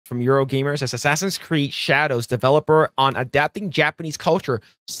from Eurogamer says Assassin's Creed Shadows developer on adapting Japanese culture,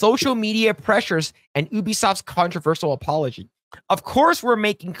 social media pressures, and Ubisoft's controversial apology. Of course, we're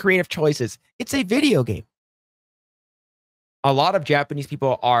making creative choices. It's a video game. A lot of Japanese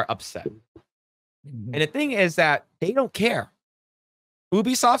people are upset. And the thing is that they don't care.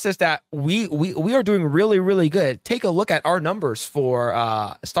 Ubisoft says that we are doing really, really good. Take a look at our numbers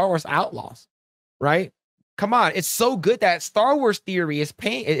for Star Wars Outlaws, right? Come on, it's so good that Star Wars Theory is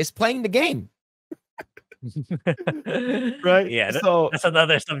playing the game. Right? Yeah, So that's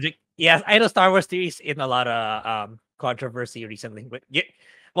another subject. Yes, I know Star Wars Theory is in a lot of controversy recently, but yeah,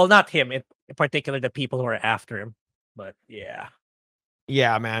 well, not him in particular, the people who are after him. But yeah.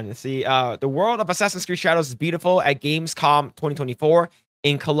 Yeah, man. See, the world of Assassin's Creed Shadows is beautiful. At Gamescom 2024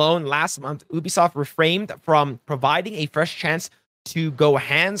 in Cologne last month, Ubisoft refrained from providing a fresh chance to go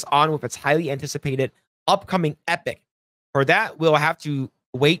hands-on with its highly anticipated upcoming epic. For that, we'll have to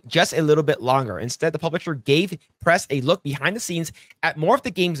wait just a little bit longer. Instead, the publisher gave press a look behind the scenes at more of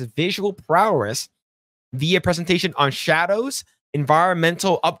the game's visual prowess via presentation on shadows,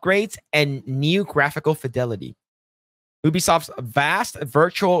 environmental upgrades, and new graphical fidelity. Ubisoft's vast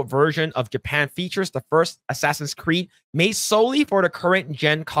virtual version of Japan features the first Assassin's Creed made solely for the current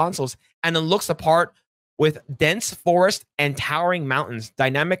gen consoles, and it looks the part with dense forest and towering mountains,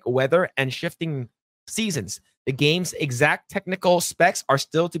 dynamic weather, and shifting seasons. The game's exact technical specs are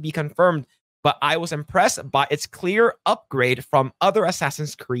still to be confirmed, but I was impressed by its clear upgrade from other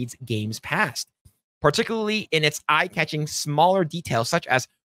Assassin's Creed games past, particularly in its eye-catching smaller details such as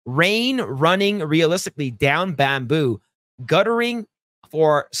rain running realistically down bamboo, guttering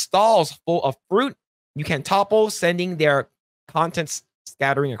for stalls full of fruit you can topple, sending their contents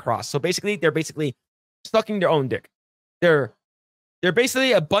scattering across. So basically, they're basically sucking their own dick. They're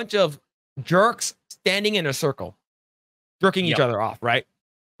basically a bunch of jerks standing in a circle, jerking each other off, right?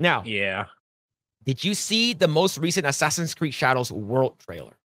 Now, yeah. Did you see the most recent Assassin's Creed Shadows World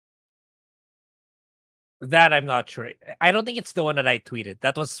trailer? That I'm not sure. I don't think it's the one that I tweeted.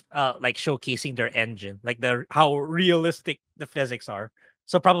 That was like showcasing their engine, like how realistic the physics are.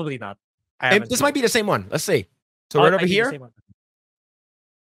 So probably not. This might be the same one. Let's see. So right over here,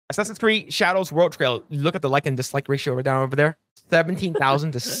 Assassin's Creed Shadows World trailer. You look at the like and dislike ratio right down over there.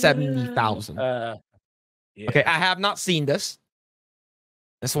 17,000 to 70,000. Yeah. Okay, I have not seen this.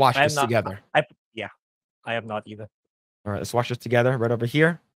 Let's watch this together. I have not either. All right, let's watch this together right over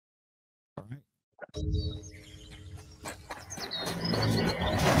here. All right.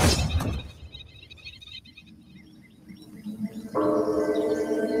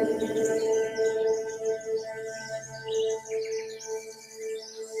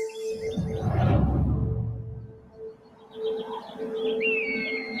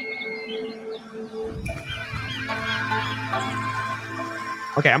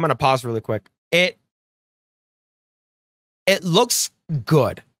 Okay, I'm gonna pause really quick. It looks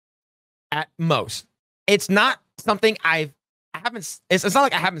good at most. It's not something I haven't. It's not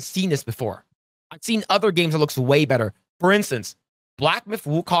like I haven't seen this before. I've seen other games that looks way better. For instance, Black Myth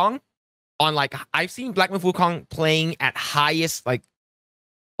Wukong on I've seen Black Myth Wukong playing at highest like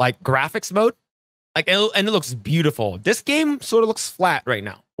graphics mode, and it looks beautiful. This game sort of looks flat right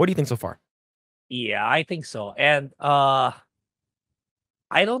now. What do you think so far? Yeah, I think so. And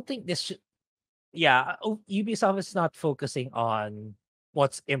I don't think this should. Yeah, Ubisoft is not focusing on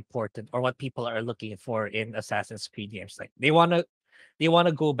what's important or what people are looking for in Assassin's Creed games. Like they wanna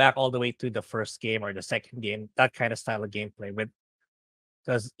go back all the way to the first game or the second game, that kind of style of gameplay.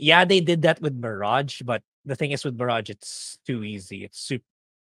 Because they did that with Mirage, but the thing is with Mirage, it's too easy.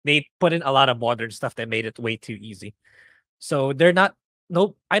 They put in a lot of modern stuff that made it way too easy. So they're not.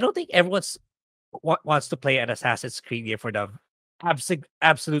 No, I don't think everyone's wants to play an Assassin's Creed game for the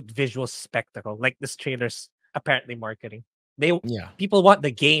absolute visual spectacle, like this trailer's apparently marketing. People want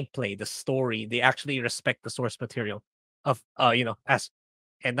the gameplay, the story. They actually respect the source material of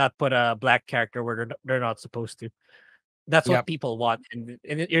and not put a black character where they're not supposed to. That's what people want, and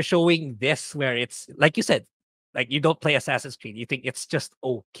you're showing this where it's like you said, like you don't play Assassin's Creed, you think it's just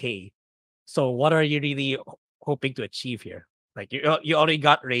okay. So what are you really hoping to achieve here? Like you already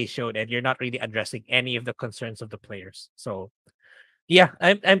got Ray showed, and you're not really addressing any of the concerns of the players. So yeah,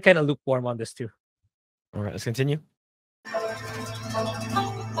 I'm kind of lukewarm on this too. All right, let's continue.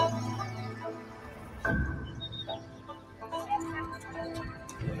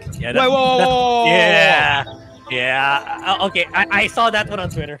 Yeah, whoa. Yeah. Okay, I saw that one on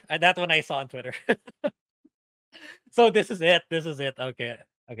Twitter. That one I saw on Twitter. So this is it. Okay,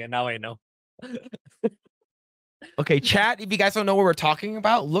 now I know. Okay, chat, if you guys don't know what we're talking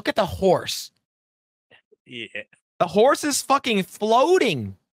about, look at the horse. Yeah. The horse is fucking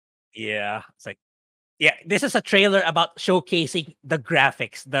floating. Yeah, it's like, yeah, this is a trailer about showcasing the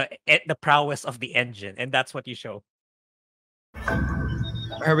graphics, the prowess of the engine, and that's what you show.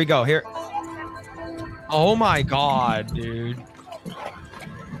 Here we go. Here. Oh my god, dude.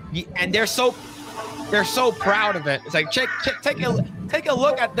 And they're so proud of it. It's like, take a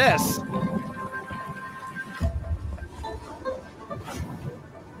look at this.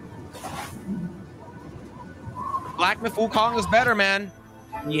 Black Myth Wukong is better, man.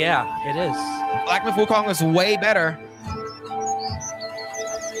 Yeah, it is. Black Myth Wukong is way better.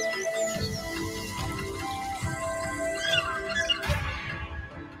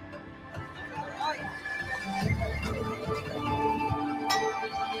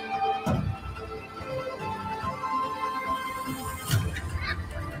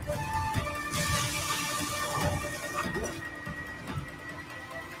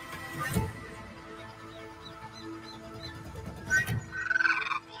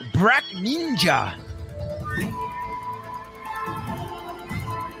 Black Ninja.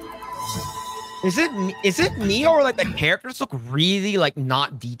 Is it me or like the characters look really like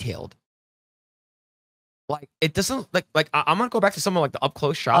not detailed? Like it doesn't I'm gonna go back to some of like the up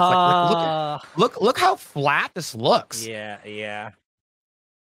close shots. Look how flat this looks. Yeah.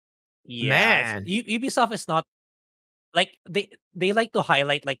 Man, Ubisoft is not like they like to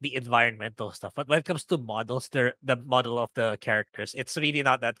highlight like the environmental stuff, but when it comes to models, the model of the characters, it's really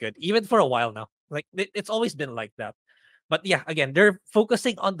not that good. Even for a while now, like it's always been like that. But yeah, again, they're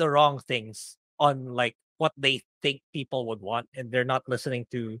focusing on the wrong things, on like what they think people would want, and they're not listening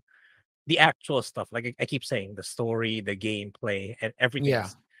to the actual stuff. Like I keep saying, the story, the gameplay, and everything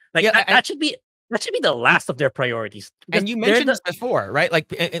else. Like that should be the last of their priorities. And you mentioned this before, right? Like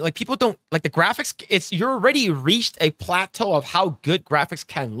people don't like the graphics. You're already reached a plateau of how good graphics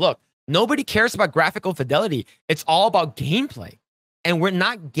can look. Nobody cares about graphical fidelity. It's all about gameplay, and we're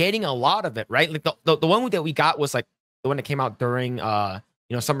not getting a lot of it, right? Like the one that we got was like the one that came out during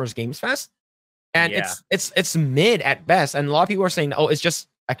Summer's Games Fest, and it's mid at best. And a lot of people are saying, oh, it's just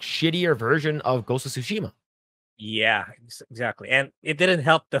a shittier version of Ghost of Tsushima. Yeah, exactly. And it didn't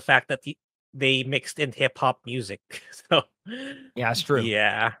help the fact that they mixed in hip hop music. So yeah, that's true.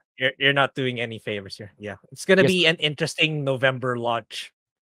 Yeah, you're not doing any favors here. Yeah, it's gonna be an interesting November launch.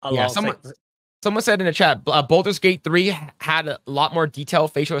 Yeah, someone said in the chat, Baldur's Gate 3 had a lot more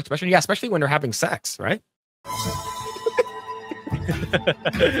detailed facial expression. Yeah, especially when they're having sex, right?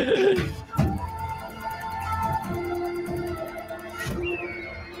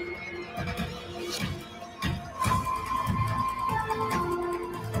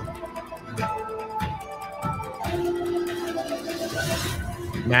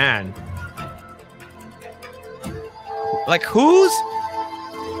 Man, like who's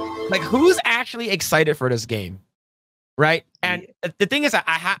actually excited for this game, right? And the thing is,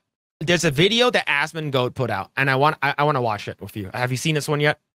 there's a video that Asmongold put out, and I want to watch it with you. Have you seen this one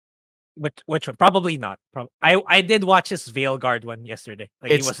yet? Which one? Probably not. I did watch this Veilguard one yesterday.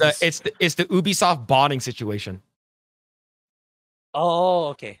 Like it's the Ubisoft botting situation. Oh,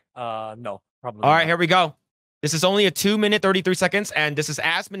 okay. No, probably. All right, here we go. This is only a 2-minute 33 seconds, and this is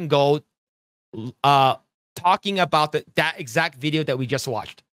Asmongold talking about that exact video that we just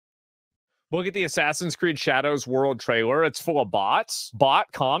watched. Look at the Assassin's Creed Shadows World trailer. It's full of bots.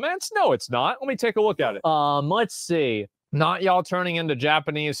 Bot comments? No, it's not. Let me take a look at it. Let's see. Not y'all turning into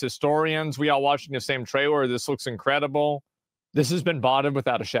Japanese historians. We all watching the same trailer. This looks incredible. This has been botted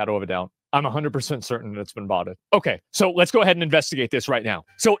without a shadow of a doubt. I'm 100% certain that it's been botted. Okay, so let's go ahead and investigate this right now.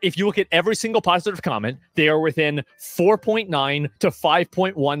 So if you look at every single positive comment, they are within 4.9 to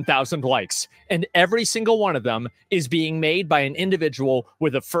 5.1 thousand likes. And every single one of them is being made by an individual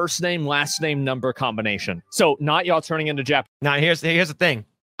with a first name, last name, number combination. So not y'all turning into Jap. Now here's the thing.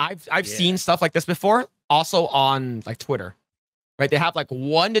 I've seen stuff like this before, also on like Twitter, right? They have like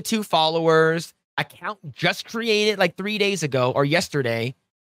 1 to 2 followers, account just created like 3 days ago or yesterday.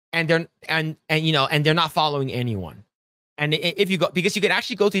 And they're not following anyone. And if you go, because you can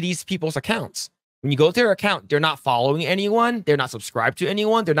actually go to these people's accounts. When you go to their account, they're not following anyone. They're not subscribed to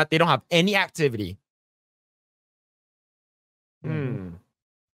anyone. They don't have any activity. Now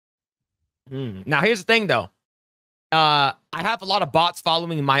here's the thing though. I have a lot of bots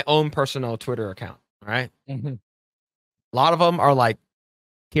following my own personal Twitter account. All right. A lot of them are like,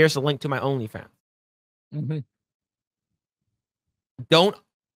 here's the link to my OnlyFans.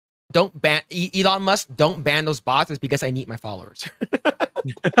 Don't ban Elon Musk. Don't ban those bots. It's because I need my followers. All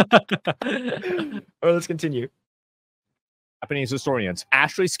right, let's continue. Japanese historians.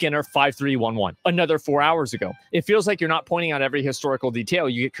 Ashley Skinner 5311. Another 4 hours ago. It feels like you're not pointing out every historical detail.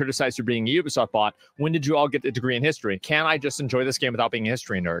 You get criticized for being a Ubisoft bot. When did you all get the degree in history? Can I just enjoy this game without being a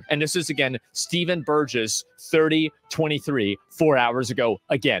history nerd? And this is again Stephen Burgess 3023 4 hours ago.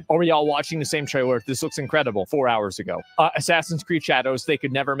 Again, are we all watching the same trailer? This looks incredible. 4 hours ago. Assassin's Creed Shadows, they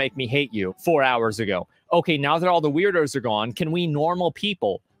could never make me hate you. 4 hours ago. Okay, now that all the weirdos are gone, can we normal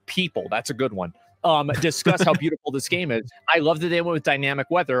people, that's a good one, discuss how beautiful this game is? I love that they went with dynamic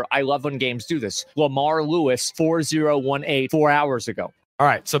weather. I love when games do this. Lamar Lewis 4018 4 hours ago. All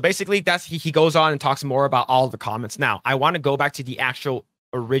right, so basically that's he goes on and talks more about all the comments. Now, I want to go back to the actual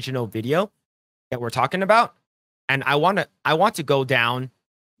original video that we're talking about, and I want to go down.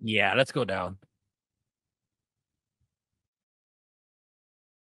 Yeah, let's go down.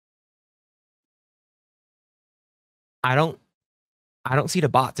 I don't see the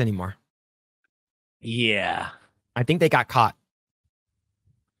bots anymore. Yeah. I think they got caught.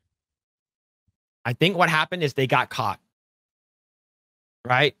 I think what happened is they got caught.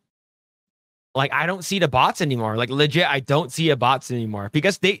 Right? Like, I don't see the bots anymore. Like, legit, I don't see the bots anymore.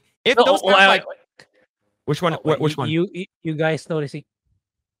 Because they, if No, those guys, like, which one? Which one? You guys noticing?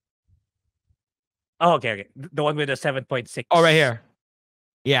 Oh, okay. The one with the 7.6. Oh, right here.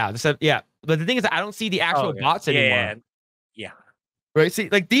 Yeah, yeah. But the thing is, I don't see the actual bots anymore. Yeah. Right? See,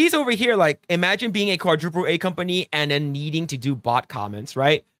 like these over here, like imagine being a quadruple A company and then needing to do bot comments,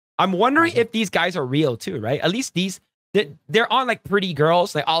 right? I'm wondering if these guys are real too, right? At least these, they're on like pretty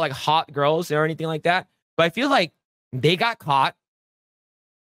girls, like all like hot girls or anything like that. But I feel like they got caught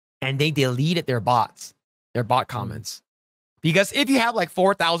and they deleted their bots, their bot comments. Because if you have like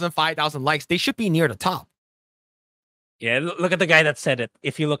 4,000, 5,000 likes, they should be near the top. Yeah, look at the guy that said it.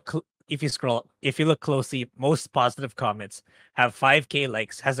 If you look closely, most positive comments have 5K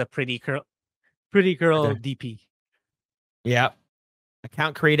likes, has a pretty girl DP. Yeah.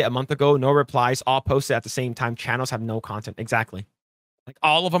 Account created a month ago, no replies, all posted at the same time. Channels have no content. Exactly. Like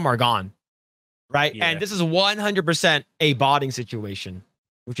all of them are gone. Right? Yeah. And this is 100% a botting situation,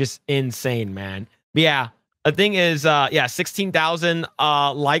 which is insane, man. But yeah, the thing is, 16,000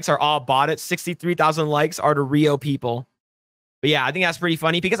 likes are all botted. 63,000 likes are the real people. But yeah, I think that's pretty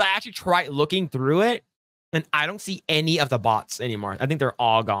funny because I actually tried looking through it and I don't see any of the bots anymore. I think they're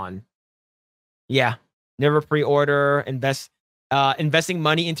all gone. Yeah. Never pre-order, investing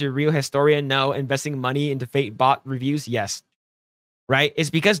money into real historian. No. Investing money into fake bot reviews. Yes. Right.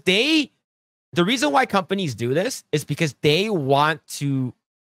 It's because the reason why companies do this is because they want to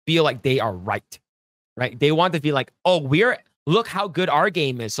feel like they are right. Right. They want to feel like, oh, look how good our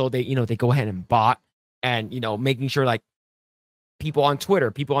game is. So they go ahead and bot and, making sure like, people on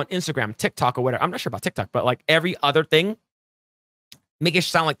Twitter, people on Instagram, TikTok, or whatever. I'm not sure about TikTok, but like every other thing, make it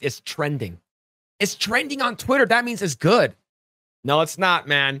sound like it's trending. It's trending on Twitter. That means it's good. No, it's not,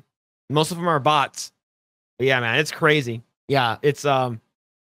 man. Most of them are bots. But yeah, man, it's crazy. Yeah, it's Now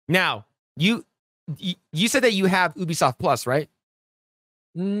you said that you have Ubisoft Plus, right?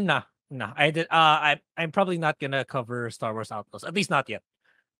 Nah. I did. I'm probably not gonna cover Star Wars Outlaws. At least not yet.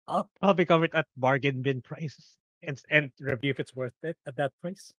 I'll probably cover it at bargain bin prices. And review if it's worth it at that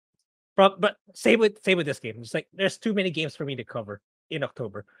price. But same with this game. It's like there's too many games for me to cover in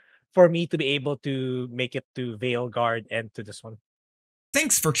October for me to be able to make it to Veilguard and to this one.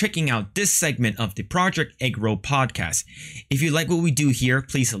 Thanks for checking out this segment of the Project Eggroll podcast. If you like what we do here,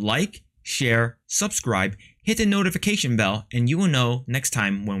 please like, share, subscribe, hit the notification bell, and you will know next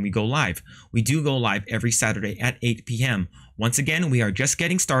time when we go live. We do go live every Saturday at 8 p.m. Once again, we are just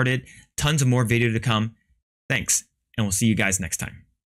getting started. Tons of more video to come. Thanks, and we'll see you guys next time.